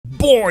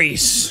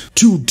Boys,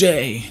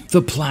 today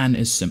the plan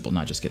is simple.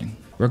 Not just kidding.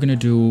 We're gonna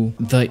do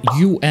the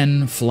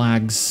UN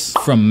flags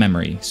from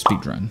memory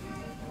speedrun.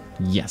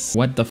 Yes.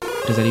 What the f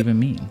does that even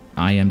mean?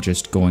 I am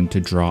just going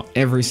to draw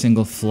every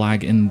single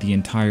flag in the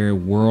entire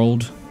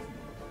world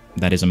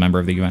that is a member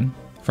of the UN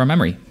from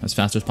memory as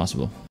fast as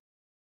possible.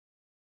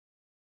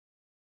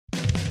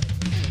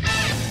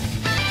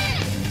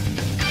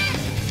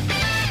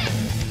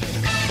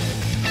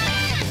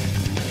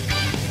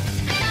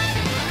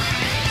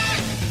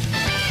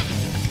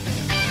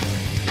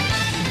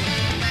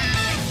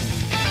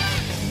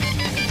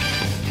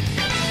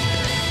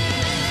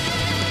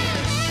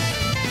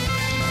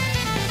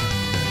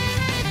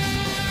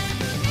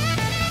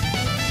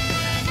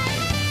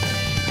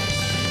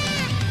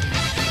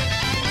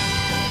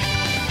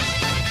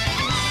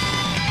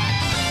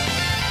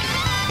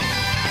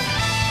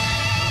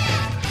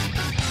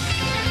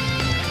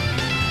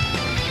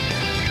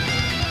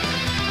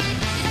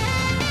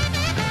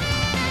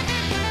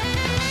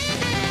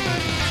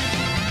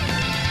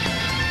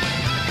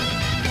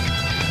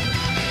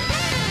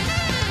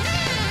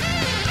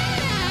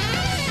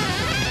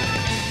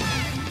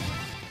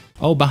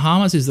 Oh,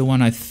 Bahamas is the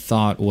one I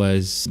thought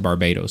was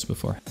Barbados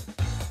before.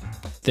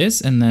 This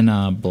and then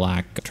a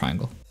black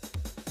triangle.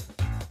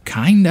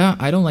 Kinda.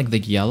 I don't like the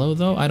yellow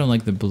though. I don't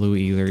like the blue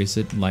either. Is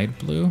it light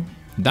blue?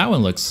 That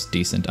one looks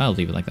decent. I'll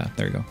leave it like that.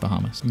 There you go.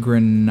 Bahamas.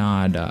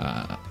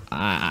 Grenada.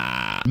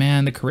 Ah,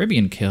 man, the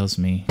Caribbean kills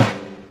me.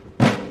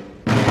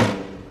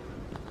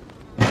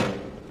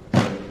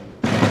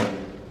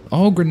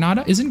 Oh,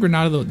 Grenada? Isn't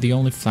Grenada the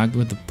only flag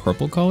with the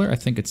purple color? I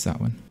think it's that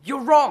one.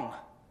 You're wrong.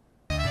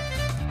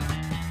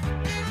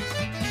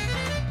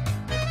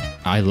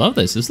 I love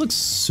this. This looks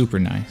super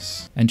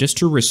nice. And just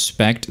to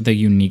respect the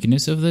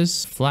uniqueness of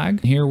this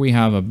flag, here we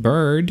have a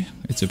bird.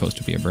 It's supposed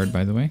to be a bird,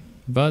 by the way,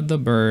 but the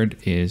bird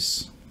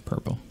is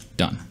purple.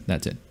 Done.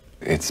 That's it.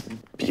 It's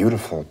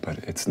beautiful, but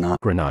it's not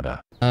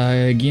Grenada.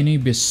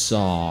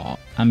 Guinea-Bissau.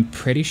 I'm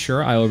pretty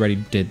sure I already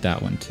did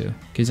that one too,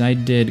 because I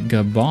did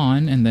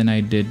Gabon and then I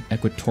did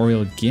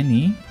Equatorial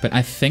Guinea. But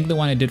I think the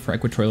one I did for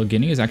Equatorial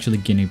Guinea is actually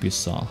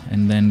Guinea-Bissau,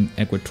 and then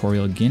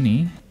Equatorial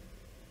Guinea.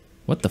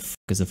 What the f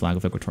is the flag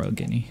of Equatorial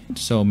Guinea?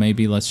 So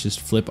maybe let's just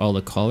flip all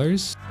the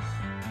colors.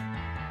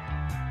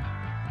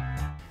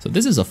 So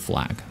this is a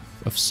flag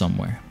of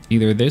somewhere.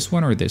 Either this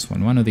one or this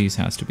one. One of these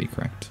has to be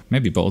correct.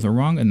 Maybe both are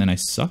wrong and then I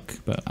suck,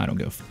 but I don't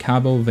go.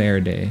 Cabo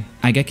Verde.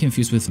 I get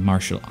confused with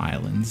Marshall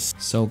Islands.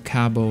 So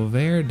Cabo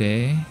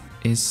Verde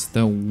is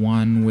the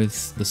one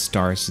with the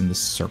stars in the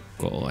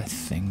circle, I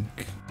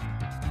think.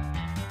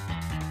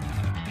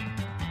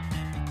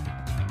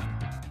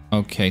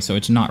 Okay, so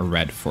it's not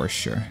red for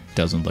sure.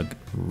 Doesn't look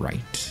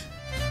right.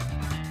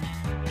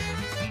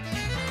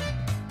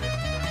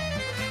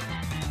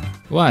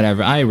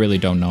 Whatever, I really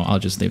don't know. I'll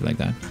just leave it like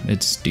that.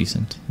 It's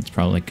decent. It's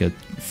probably like a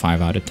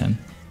 5 out of 10.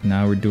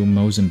 Now we're doing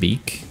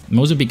Mozambique.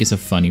 Mozambique is a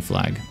funny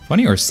flag.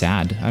 Funny or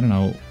sad? I don't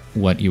know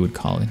what you would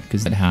call it,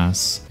 because it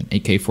has an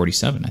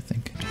AK-47, I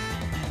think.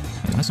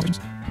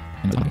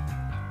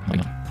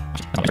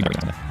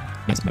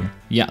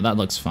 Yeah, that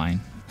looks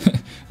fine.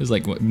 It's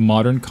like what,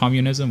 modern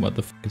communism? What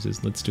the f is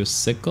this? Let's do a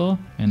sickle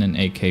and an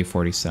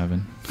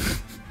AK-47.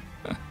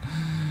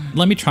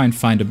 Let me try and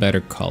find a better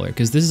color,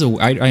 because this is a.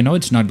 I know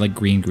it's not like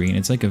green.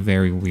 It's like a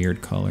very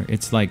weird color.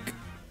 It's like.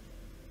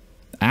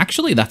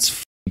 Actually,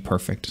 that's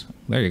perfect.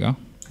 There you go.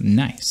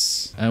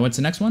 Nice. What's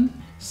the next one?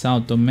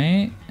 Sao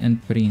Tome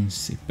and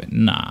Príncipe.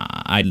 Nah,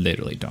 I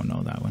literally don't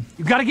know that one.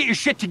 You gotta get your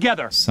shit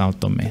together. Sao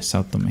Tome y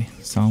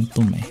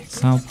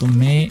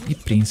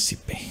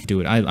Príncipe.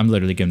 Dude, I'm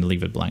literally going to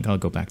leave it blank. I'll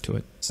go back to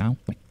it.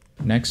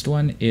 Next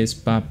one is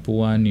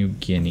Papua New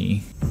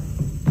Guinea.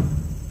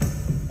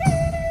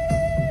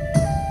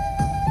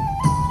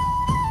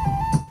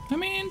 I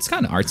mean, it's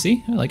kind of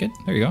artsy. I like it.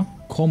 There you go.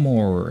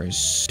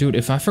 Comoros. Dude,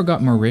 if I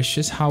forgot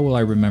Mauritius, how will I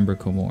remember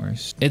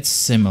Comoros? It's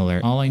similar.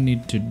 All I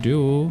need to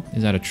do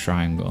is add a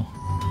triangle.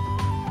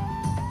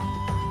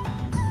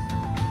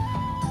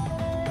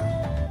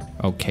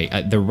 Okay,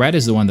 the red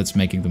is the one that's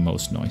making the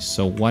most noise.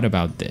 So what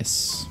about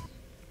this?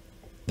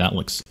 That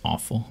looks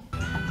awful.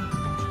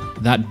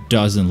 That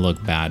doesn't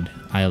look bad.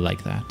 I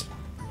like that.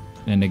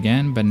 And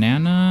again,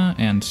 banana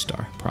and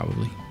star,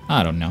 probably.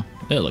 I don't know.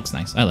 It looks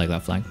nice. I like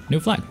that flag. New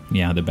flag.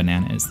 Yeah, the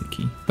banana is the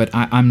key. But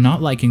I'm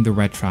not liking the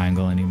red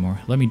triangle anymore.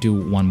 Let me do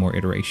one more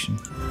iteration.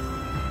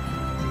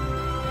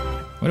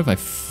 What if I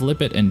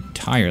flip it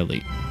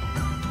entirely?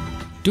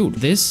 Dude,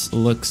 this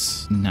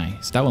looks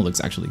nice. That one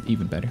looks actually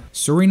even better.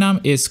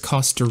 Suriname is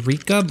Costa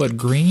Rica, but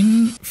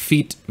green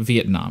feet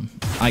Vietnam.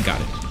 I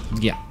got it.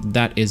 Yeah,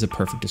 that is a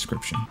perfect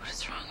description. What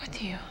is wrong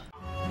with you?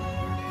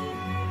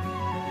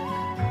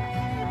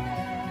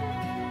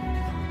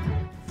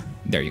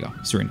 There you go.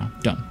 Suriname.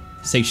 Done.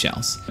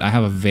 Seychelles. I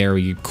have a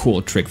very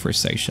cool trick for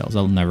Seychelles.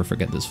 I'll never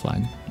forget this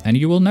flag. And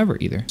you will never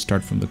either.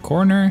 Start from the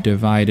corner,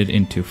 divide it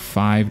into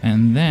 5,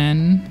 and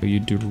then you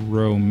do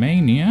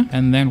Romania,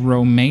 and then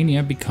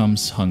Romania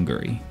becomes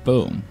Hungary.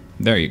 Boom.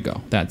 There you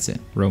go. That's it.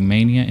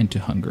 Romania into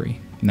Hungary.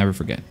 Never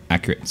forget.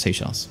 Accurate.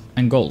 Seychelles.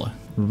 Angola.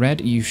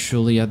 Red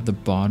usually at the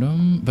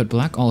bottom, but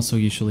black also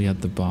usually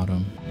at the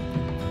bottom.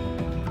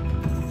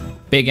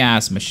 Big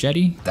ass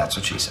machete. That's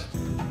what she said.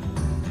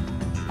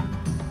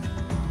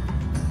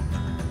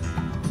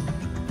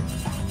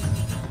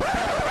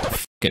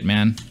 F it,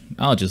 man.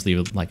 I'll just leave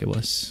it like it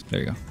was. There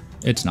you go.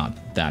 It's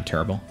not that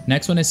terrible.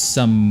 Next one is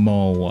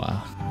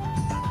Samoa.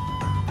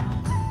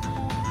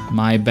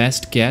 My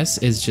best guess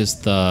is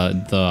just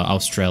the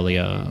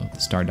Australia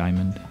Star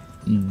Diamond.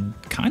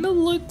 Kind of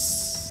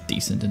looks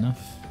decent enough.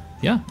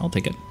 Yeah, I'll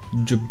take it.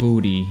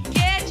 Djibouti.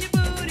 Get your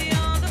booty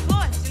on the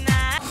porch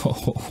tonight.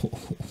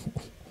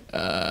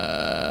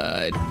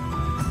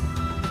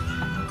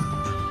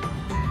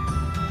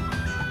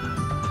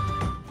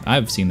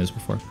 I've seen this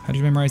before. How did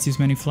you memorize these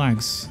many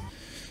flags?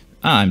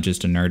 I'm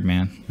just a nerd,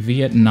 man.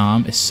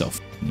 Vietnam is so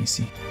f***ing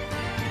easy.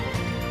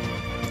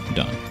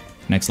 Done.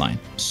 Next line.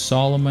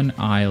 Solomon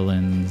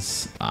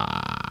Islands.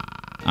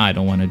 I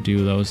don't want to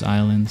do those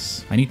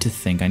islands. I need to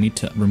think. I need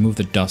to remove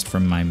the dust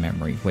from my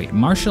memory. Wait,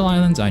 Marshall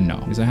Islands, I know,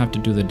 because I have to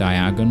do the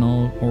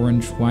diagonal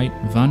orange-white.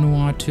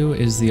 Vanuatu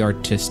is the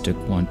artistic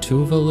one.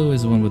 Tuvalu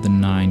is the one with the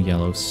 9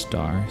 yellow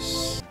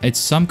stars. It's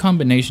some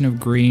combination of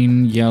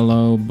green,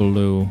 yellow,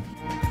 blue.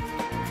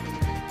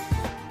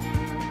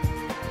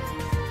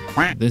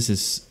 This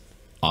is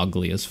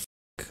ugly as f***.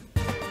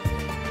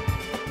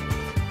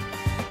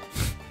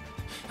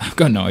 I've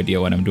got no idea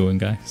what I'm doing,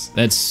 guys.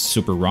 That's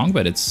super wrong,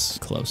 but it's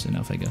close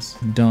enough, I guess.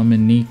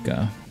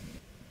 Dominica.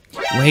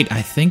 Wait,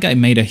 I think I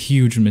made a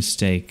huge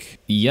mistake.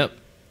 Yep,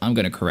 I'm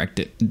gonna correct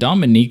it.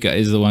 Dominica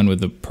is the one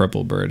with the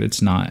purple bird.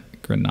 It's not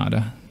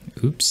Grenada.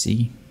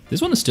 Oopsie.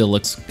 This one still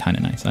looks kind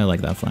of nice. I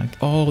like that flag.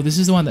 Oh, this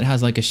is the one that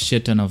has like a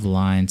shit ton of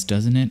lines,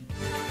 doesn't it?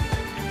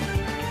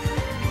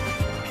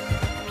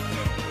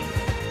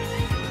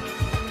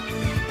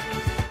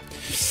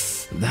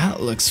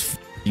 That looks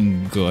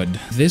f***ing good.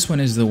 This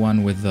one is the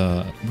one with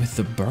the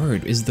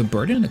bird. Is the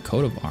bird in the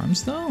coat of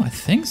arms though? I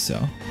think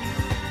so.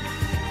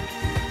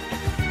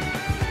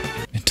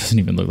 It doesn't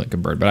even look like a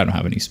bird, but I don't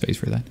have any space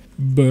for that.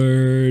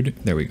 Bird.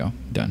 There we go.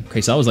 Done.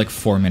 Okay, so that was like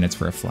 4 minutes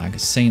for a flag.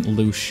 St.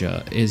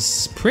 Lucia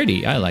is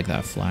pretty. I like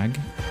that flag.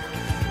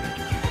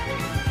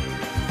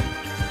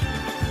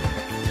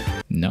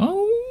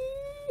 No?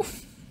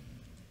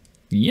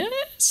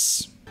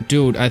 Yes?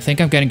 Dude, I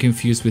think I'm getting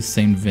confused with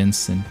St.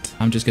 Vincent.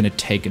 I'm just gonna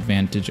take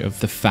advantage of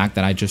the fact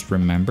that I just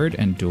remembered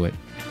and do it.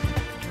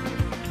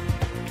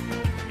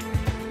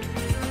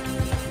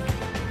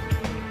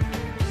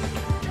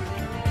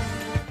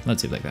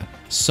 Let's see like that.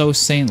 So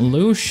St.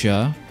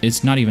 Lucia,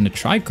 it's not even a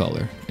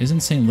tricolor. Isn't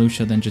St.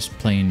 Lucia then just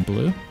plain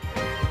blue?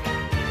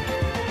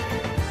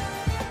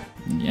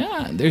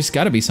 Yeah, there's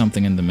gotta be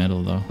something in the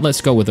middle though. Let's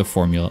go with a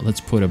formula.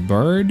 Let's put a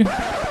bird.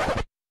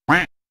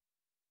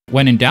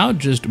 When in doubt,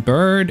 just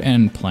bird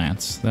and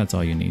plants. That's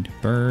all you need.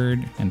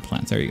 Bird and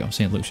plants. There you go.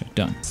 St. Lucia.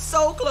 Done.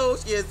 So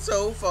close yet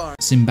so far.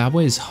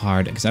 Zimbabwe is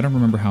hard because I don't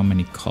remember how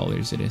many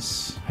colors it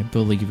is. I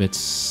believe it's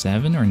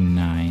 7 or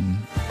 9.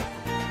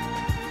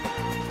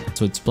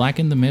 So it's black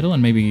in the middle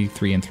and maybe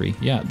 3 and 3.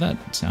 Yeah,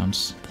 that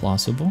sounds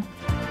plausible.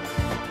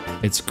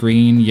 It's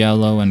green,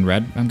 yellow, and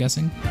red, I'm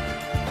guessing.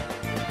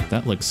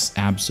 That looks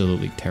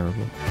absolutely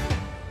terrible.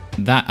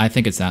 That, I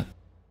think it's that.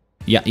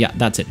 Yeah,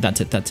 that's it.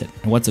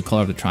 What's the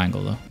color of the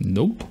triangle, though?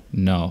 Nope.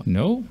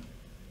 No.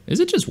 Is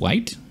it just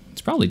white?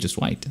 It's probably just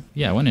white.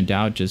 Yeah, when in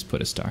doubt, just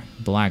put a star.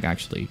 Black,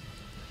 actually.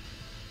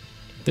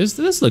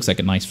 This looks like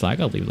a nice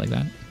flag. I'll leave it like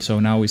that. So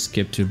now we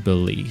skip to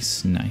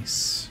Belize.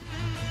 Nice.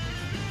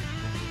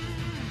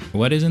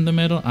 What is in the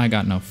middle? I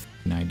got no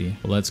f***ing idea.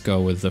 Well, let's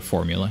go with the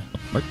formula.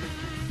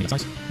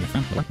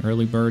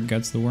 Early bird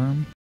gets the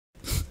worm.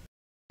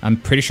 I'm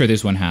pretty sure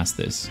this one has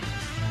this.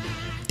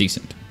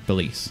 Decent.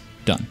 Belize.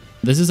 Done.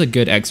 This is a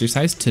good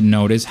exercise to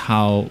notice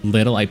how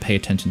little I pay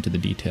attention to the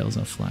details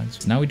of flags.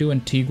 So now we do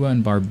Antigua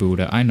and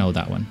Barbuda. I know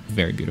that one.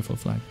 Very beautiful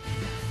flag.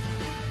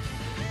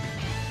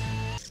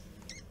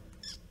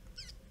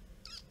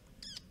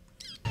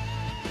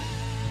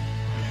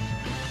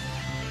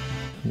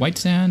 White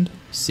sand,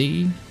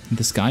 sea,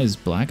 the sky is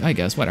black, I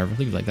guess, whatever,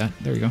 leave it like that.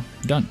 There we go,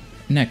 done.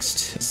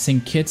 Next,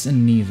 St. Kitts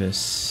and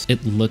Nevis.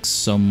 It looks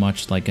so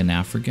much like an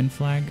African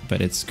flag,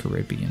 but it's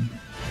Caribbean.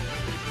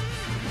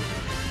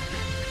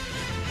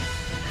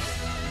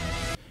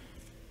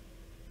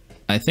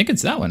 I think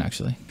it's that one,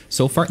 actually.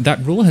 So far, that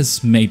rule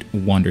has made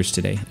wonders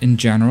today. In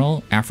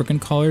general, African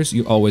colors,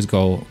 you always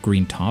go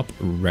green top,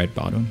 red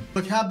bottom.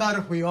 Look, how about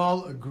if we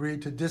all agree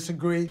to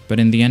disagree? But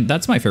in the end,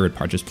 that's my favorite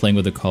part, just playing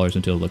with the colors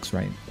until it looks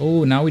right.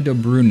 Oh, now we do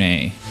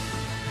Brunei.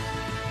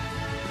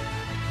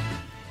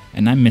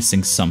 And I'm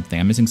missing something.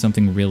 I'm missing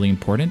something really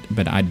important,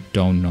 but I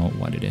don't know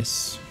what it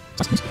is.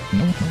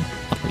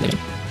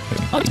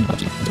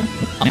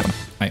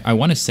 I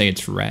want to say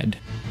it's red.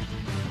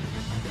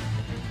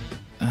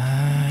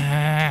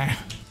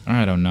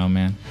 I don't know,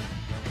 man.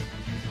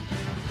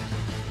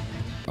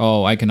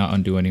 Oh, I cannot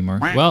undo anymore.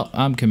 Well,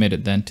 I'm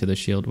committed then to the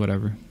shield,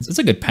 whatever. It's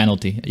a good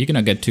penalty. You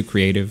cannot get too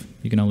creative.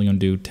 You can only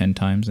undo 10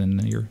 times and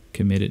then you're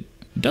committed.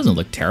 It doesn't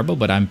look terrible,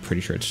 but I'm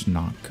pretty sure it's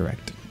not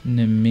correct.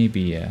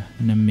 Namibia.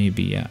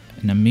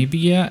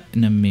 Namibia,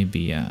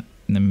 Namibia,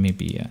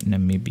 Namibia,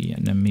 Namibia,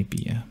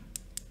 Namibia.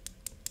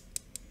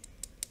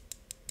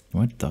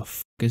 What the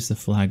f is the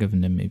flag of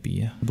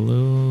Namibia?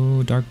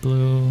 Blue, dark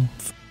blue.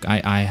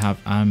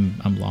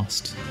 I'm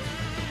lost.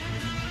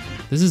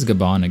 This is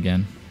Gabon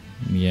again.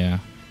 Yeah,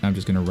 I'm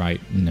just gonna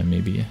write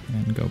Namibia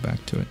and go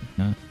back to it.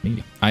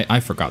 Namibia. I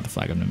forgot the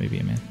flag of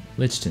Namibia, man.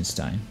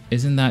 Liechtenstein.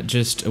 Isn't that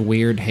just a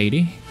weird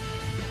Haiti?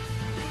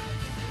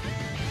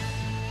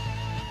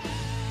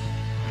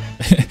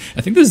 I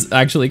think this is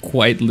actually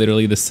quite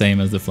literally the same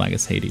as the flag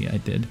as Haiti I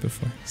did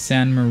before.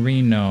 San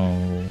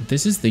Marino.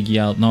 This is the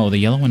yellow. No, the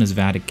yellow one is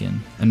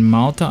Vatican. And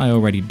Malta I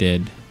already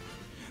did.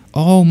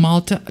 Oh,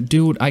 Malta.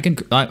 Dude, I'm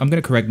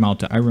gonna correct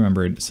Malta. I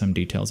remembered some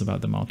details about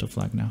the Malta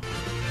flag now.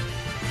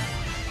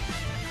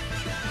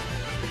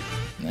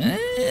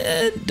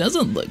 It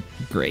doesn't look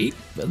great,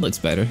 but it looks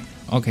better.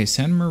 Okay,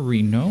 San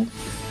Marino.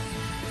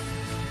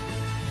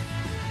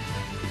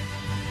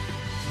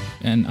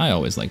 And I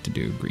always like to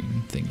do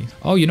green thingies.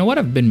 Oh, you know what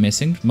I've been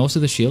missing? Most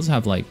of the shields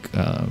have like,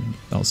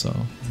 also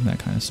that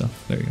kind of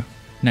stuff. There you go.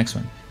 Next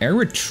one.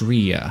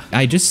 Eritrea.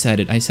 I just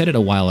said it. I said it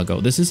a while ago.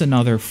 This is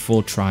another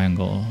full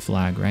triangle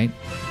flag, right?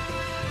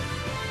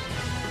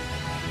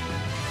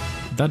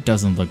 That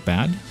doesn't look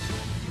bad.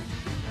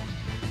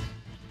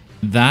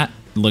 That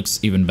looks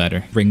even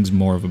better. Rings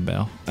more of a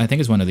bell. I think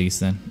it's one of these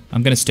then.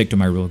 I'm gonna stick to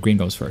my rule. Green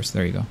goes first.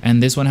 There you go.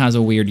 And this one has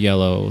a weird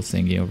yellow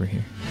thingy over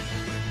here.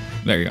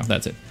 There you go.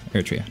 That's it.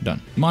 Eritrea,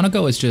 done.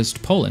 Monaco is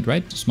just Poland,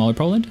 right? Smaller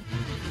Poland?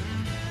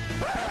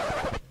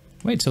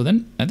 Wait, so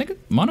then I think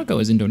Monaco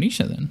is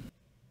Indonesia then.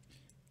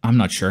 I'm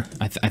not sure.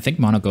 I think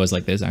Monaco is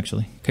like this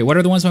actually. Okay, what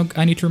are the ones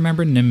I need to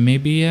remember?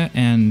 Namibia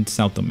and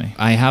Sao Tome.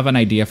 I have an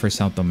idea for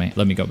Sao Tome.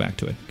 Let me go back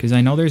to it. Because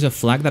I know there's a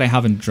flag that I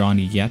haven't drawn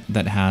yet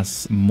that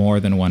has more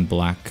than one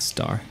black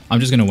star.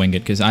 I'm just gonna wing it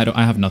because I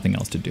have nothing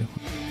else to do.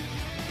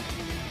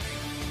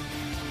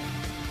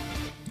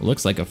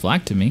 Looks like a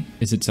flag to me.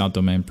 Is it Sao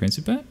Tome and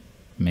Principe?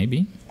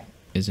 Maybe.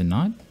 Is it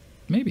not?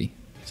 Maybe.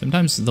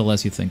 Sometimes the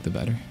less you think, the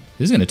better.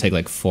 This is gonna take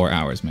like 4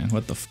 hours, man.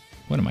 What the f—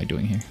 what am I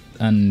doing here?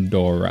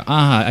 Andorra.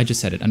 Ah, I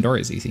just said it. Andorra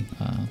is easy.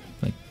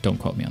 Like, don't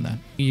quote me on that.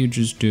 You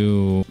just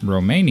do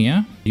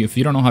Romania. If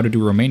you don't know how to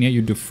do Romania,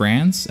 you do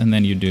France, and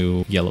then you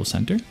do yellow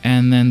center.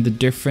 And then the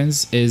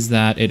difference is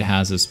that it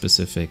has a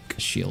specific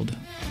shield.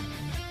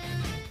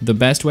 The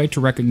best way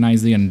to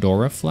recognize the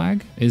Andorra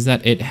flag is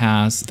that it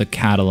has the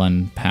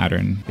Catalan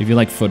pattern. If you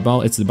like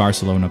football, it's the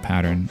Barcelona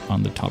pattern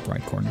on the top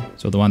right corner.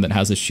 So the one that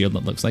has a shield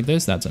that looks like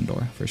this, that's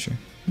Andorra for sure.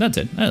 That's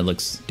it. It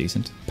looks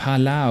decent.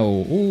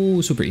 Palau.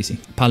 Ooh, super easy.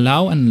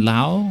 Palau and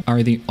Laos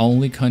are the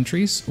only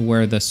countries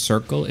where the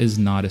circle is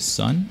not a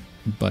sun,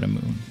 but a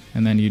moon.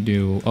 And then you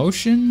do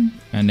ocean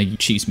and a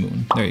cheese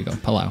moon. There you go.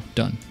 Palau.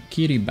 Done.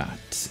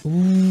 Kiribati.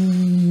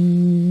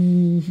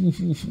 Ooh,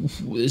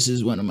 this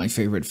is one of my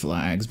favorite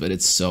flags, but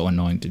it's so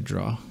annoying to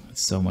draw.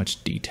 It's so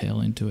much detail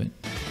into it.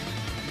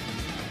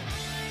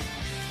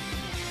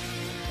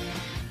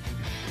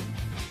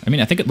 I mean,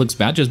 I think it looks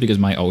bad just because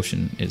my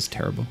ocean is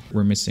terrible.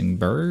 We're missing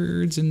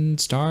birds and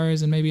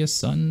stars and maybe a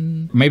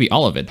sun. Maybe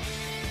all of it.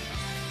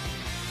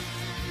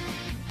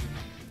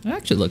 It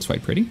actually looks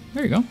quite pretty.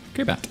 There you go.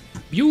 Kiribati.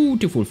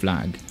 Beautiful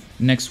flag.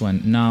 Next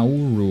one,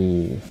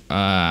 Nauru.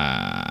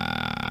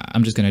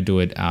 I'm just gonna do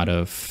it out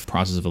of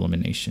process of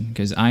elimination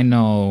because I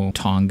know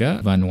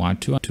Tonga,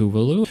 Vanuatu,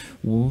 Tuvalu.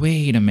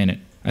 Wait a minute.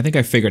 I think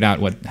I figured out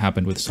what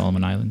happened with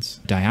Solomon Islands.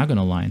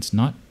 Diagonal lines,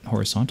 not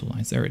horizontal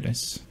lines. There it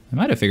is. I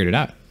might have figured it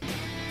out.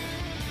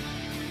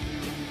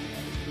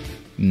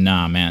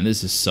 Nah, man,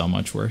 this is so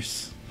much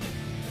worse.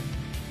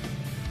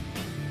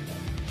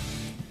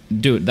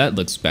 Dude, that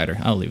looks better.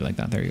 I'll leave it like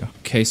that. There you go.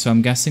 Okay, so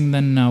I'm guessing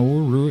then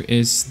Nauru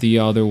is the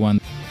other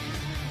one.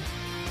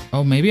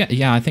 Oh, maybe,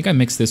 yeah, I think I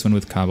mixed this one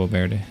with Cabo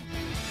Verde.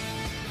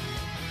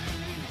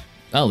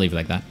 I'll leave it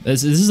like that.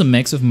 This is a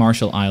mix of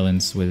Marshall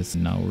Islands with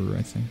Nauru,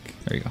 I think.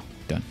 There you go,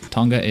 done.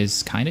 Tonga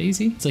is kind of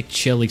easy. It's like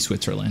chilly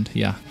Switzerland,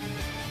 yeah.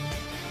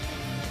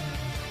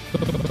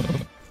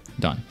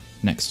 Done.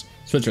 Next,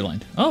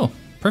 Switzerland. Oh,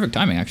 perfect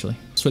timing, actually.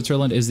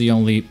 Switzerland is the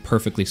only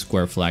perfectly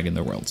square flag in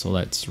the world, so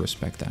let's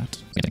respect that.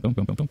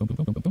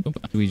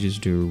 We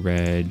just do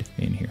red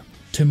in here.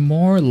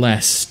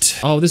 Timor-Leste.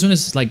 Oh, this one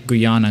is like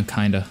Guyana,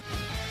 kinda.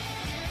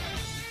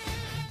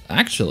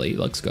 Actually,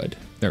 looks good.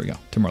 There we go.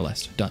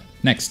 Timor-Leste. Done.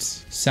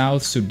 Next,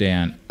 South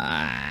Sudan.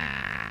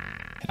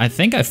 I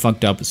think I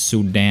fucked up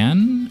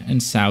Sudan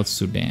and South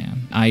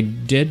Sudan. I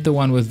did the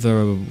one with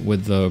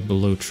the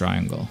blue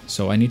triangle,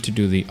 so I need to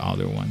do the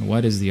other one.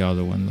 What is the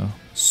other one though?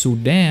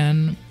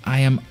 Sudan,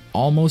 I am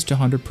almost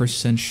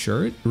 100%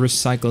 sure it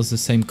recycles the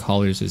same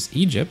colors as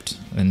Egypt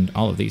and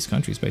all of these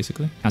countries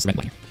basically. I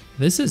think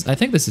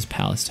this is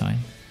Palestine.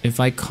 If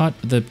I cut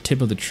the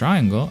tip of the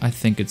triangle, I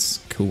think it's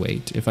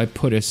Kuwait. If I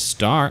put a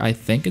star, I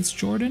think it's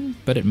Jordan,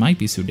 but it might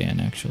be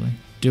Sudan actually.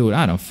 Dude,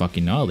 I don't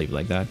fucking know. I'll leave it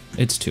like that.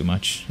 It's too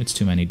much. It's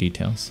too many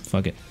details.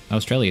 Fuck it.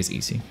 Australia is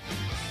easy.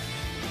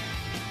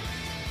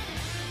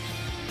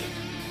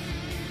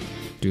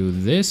 Do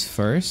this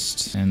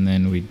first, and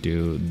then we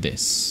do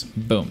this.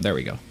 Boom, there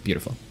we go.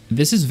 Beautiful.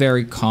 This is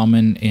very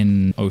common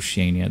in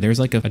Oceania. There's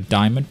like a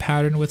diamond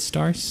pattern with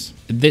stars.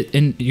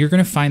 And you're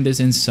gonna find this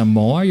in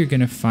Samoa. You're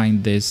gonna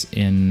find this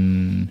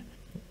in...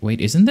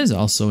 Wait, isn't this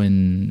also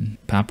in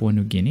Papua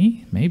New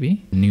Guinea?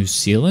 Maybe. New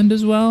Zealand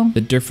as well? The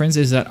difference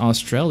is that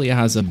Australia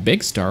has a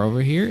big star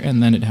over here,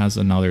 and then it has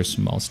another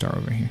small star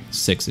over here.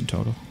 6 in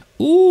total.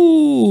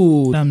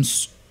 Ooh, I'm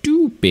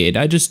stupid.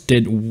 I just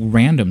did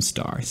random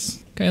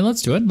stars. Okay,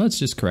 let's do it. Let's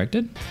just correct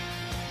it.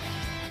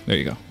 There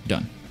you go.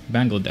 Done.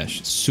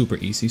 Bangladesh, super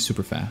easy,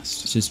 super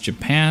fast. It's just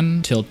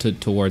Japan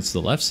tilted towards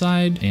the left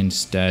side.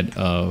 Instead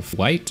of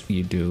white,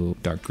 you do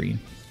dark green.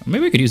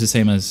 Maybe we could use the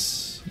same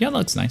as... Yeah, that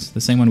looks nice. The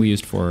same one we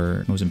used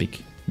for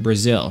Mozambique.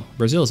 Brazil.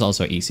 Brazil is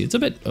also easy. It's a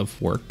bit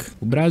of work.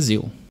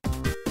 Brazil.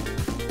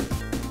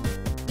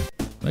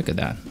 Look at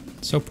that.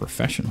 So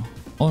professional.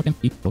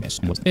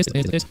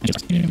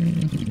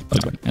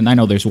 And I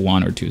know there's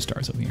 1 or 2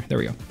 stars over here. There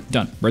we go.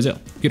 Done. Brazil.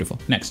 Beautiful.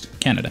 Next.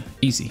 Canada.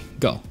 Easy.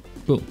 Go.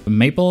 Boom.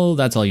 Maple,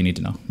 that's all you need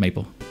to know.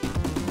 Maple.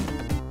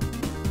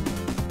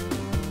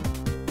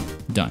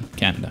 Done.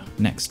 Canada.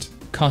 Next.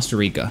 Costa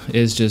Rica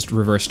is just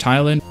reverse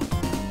Thailand.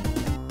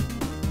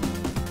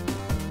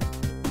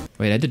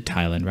 Wait, I did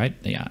Thailand, right?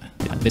 Yeah.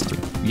 This too.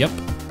 Yep.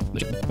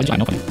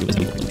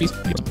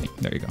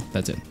 There you go.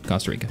 That's it.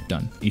 Costa Rica.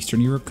 Done.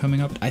 Eastern Europe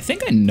coming up. I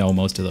think I know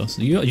most of those.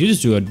 You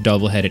just do a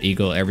double-headed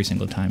eagle every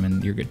single time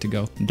and you're good to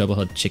go.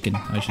 Double-headed chicken,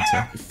 I should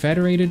say.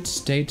 Federated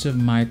States of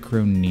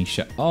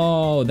Micronesia.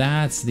 Oh,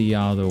 that's the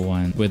other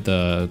one with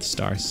the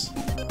stars.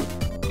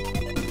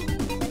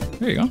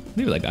 There you go.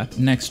 Leave it like that.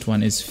 Next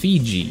one is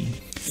Fiji.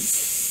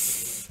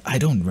 I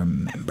don't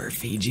remember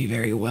Fiji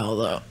very well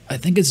though. I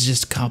think it's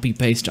just copy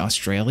paste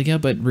Australia,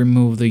 but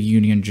remove the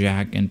Union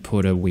Jack and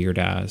put a weird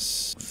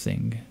ass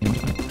thing.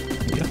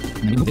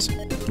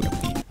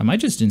 Am I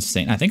just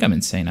insane? I think I'm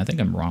insane. I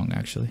think I'm wrong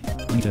actually.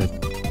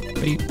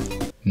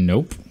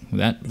 Nope.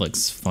 That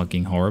looks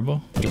fucking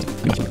horrible.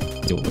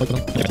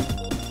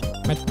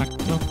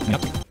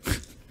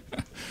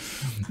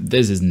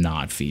 This is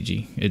not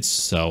Fiji. It's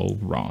so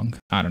wrong.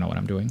 I don't know what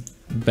I'm doing.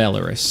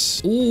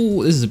 Belarus.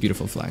 Ooh, this is a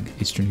beautiful flag.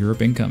 Eastern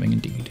Europe incoming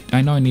indeed.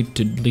 I know I need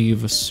to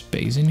leave a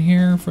space in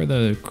here for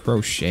the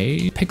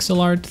crochet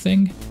pixel art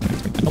thing.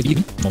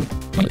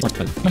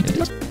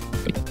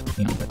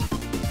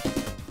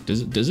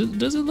 Does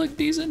it look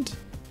decent?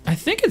 I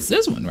think it's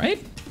this one,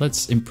 right?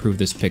 Let's improve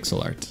this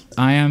pixel art.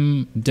 I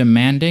am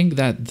demanding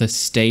that the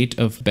state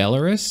of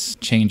Belarus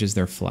changes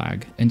their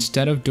flag.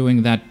 Instead of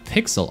doing that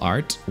pixel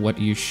art, what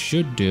you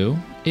should do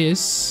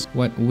is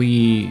what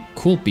we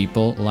cool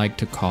people like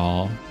to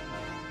call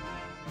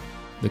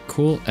the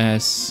cool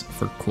S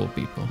for cool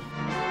people.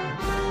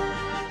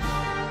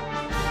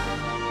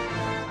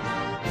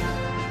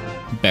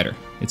 Better.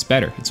 It's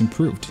better. It's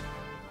improved.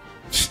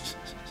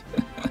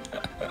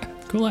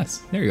 Cool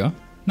S. There you go.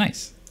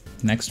 Nice.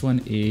 Next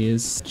one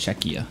is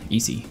Czechia.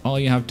 Easy. All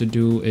you have to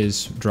do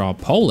is draw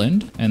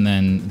Poland and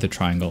then the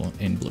triangle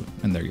in blue.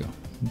 And there you go.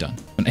 Done.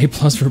 An A+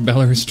 for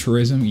Belarus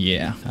tourism?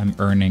 Yeah. I'm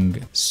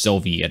earning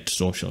Soviet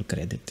social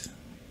credit.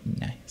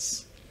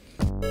 Nice.